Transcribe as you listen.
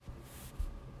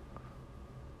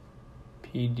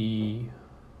PD5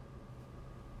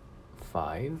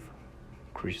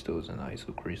 crystals and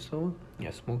isocrystal.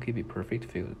 A small k be perfect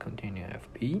field containing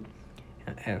Fp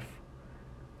and F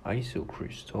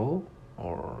isocrystal,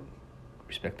 or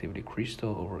respectively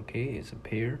crystal over K, is a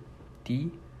pair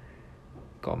D,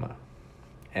 comma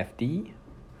Fd,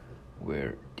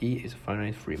 where D is a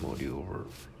finite free module over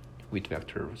with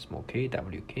vector of small k,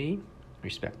 Wk,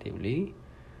 respectively,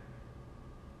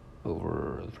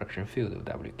 over the fraction field of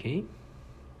Wk.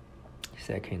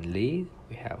 Secondly,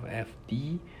 we have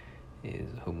Fd is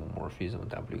homomorphism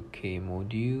Wk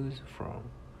modules from,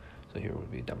 so here will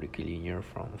be Wk linear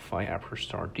from phi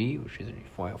F-crstl D, which is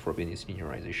phi forbidden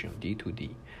linearization of D to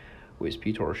D, with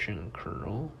p torsion and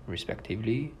kernel,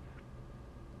 respectively,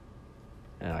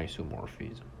 and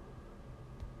isomorphism.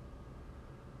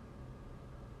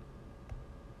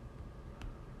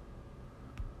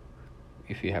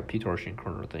 If you have p torsion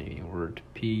kernel, then you invert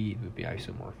p, it would be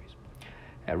isomorphism.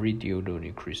 Every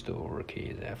diodonic crystal over K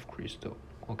is F-crstl.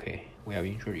 Okay, we have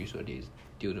introduced these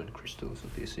diodonic crystals, so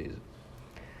this is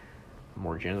a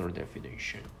more general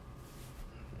definition,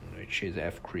 which is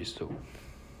F-crstl.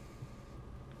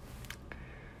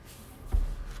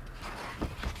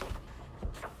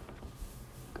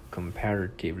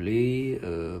 Comparatively,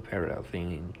 parallel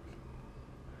thing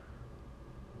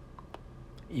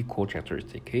equal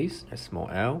characteristic case, a small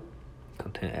l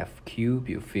contain FQ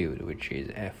be a field which is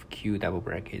FQ double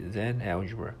bracket Z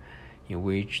algebra, in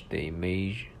which the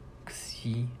image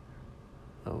C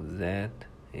of Z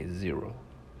is 0.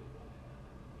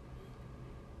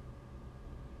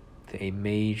 The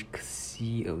image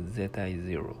C of zeta is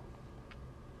 0.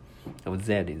 Of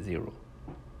Z is 0.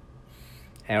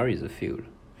 L is a field.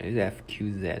 It is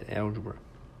FQZ algebra,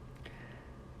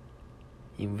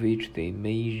 in which the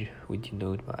image we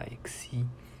denote by C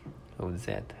of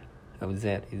Z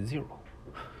is 0.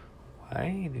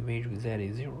 Why the image of Z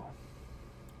is 0?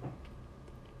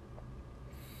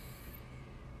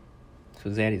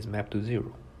 So Z is mapped to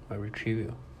 0. Very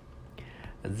trivial.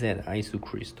 A Z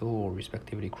isocrystal, or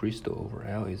respectively crystal over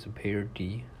L, is a pair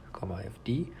D, comma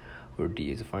Fd, where D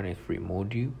is a finite free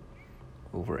module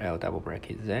over L double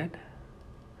bracket Z,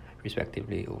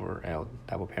 respectively over L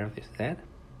double parenthesis Z.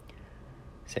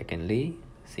 Secondly,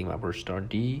 sigma per star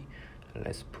D,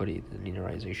 let's put it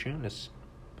linearization, let's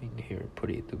in here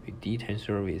put it to be D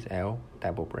tensor with L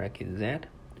double bracket Z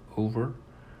over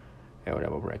L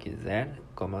double bracket Z,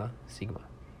 comma sigma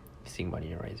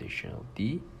linearization of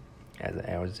D as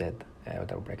L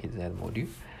double bracket Z module.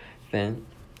 Then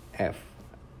F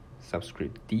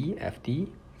subscript D, Fd,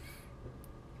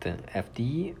 then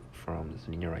Fd from this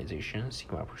linearization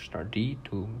sigma per star D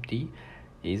to D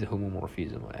is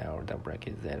homomorphism L double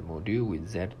bracket Z module with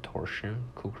Z torsion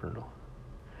co-kernel,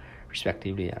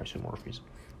 respectively isomorphism.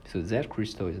 So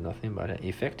z-crstl is nothing but an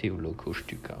effective local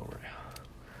shtk over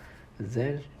L.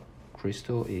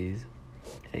 Z-crstl is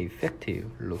an effective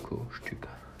local shtk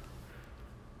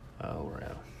over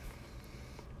L.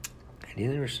 I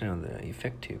didn't understand the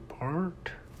effective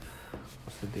part.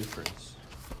 What's the difference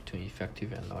between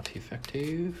effective and not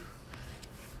effective?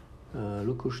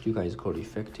 Local shtk is called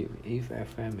effective if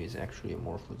Fm is actually a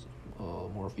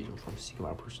morphism from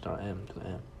sigma per star M to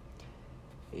M.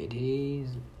 It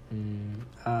is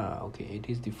it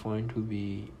is defined to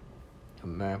be a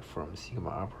map from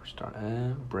sigma per star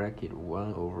M bracket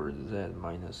 1 over Z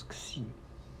minus C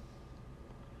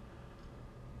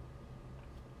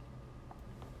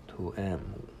to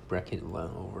M bracket 1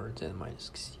 over Z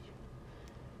minus C.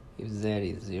 If Z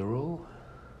is 0,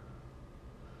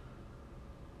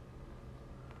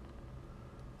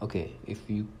 okay, if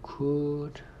you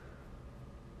could,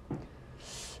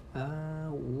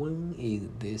 when is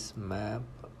this map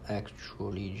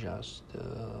actually just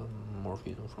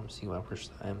morphism from sigma per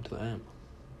star M to M?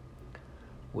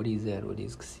 What is Z? What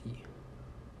is C?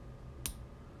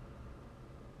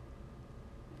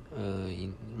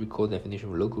 In recall definition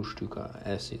of local shtk,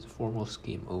 S is formal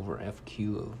scheme over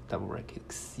FQ of double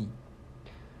bracket C.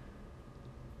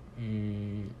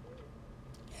 And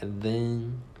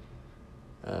then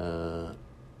a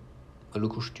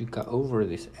local shtk over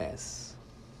this S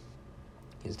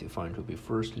is defined to be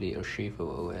firstly a shape of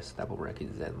OS double bracket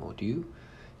Z module,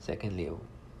 secondly of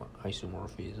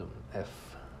isomorphism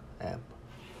Fm.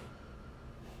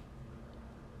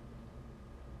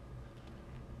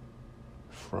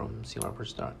 From sigma per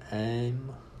star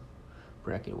M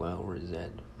bracket 1 over Z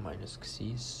minus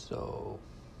C. So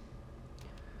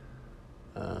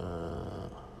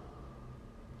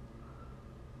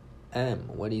M,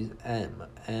 what is M?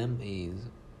 M is,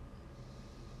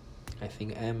 I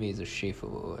think M is a shape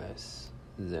of OS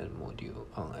Z module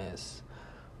on S,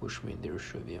 which means there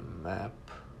should be a map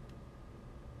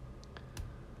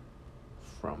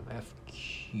from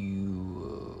F-crstl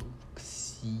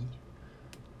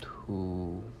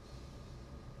to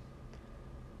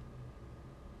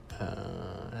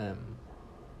M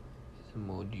is a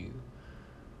module.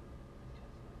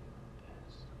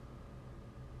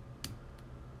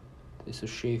 This is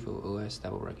shape of OS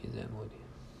double bracket Z module.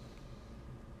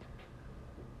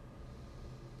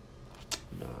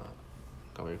 Now,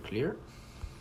 very clear.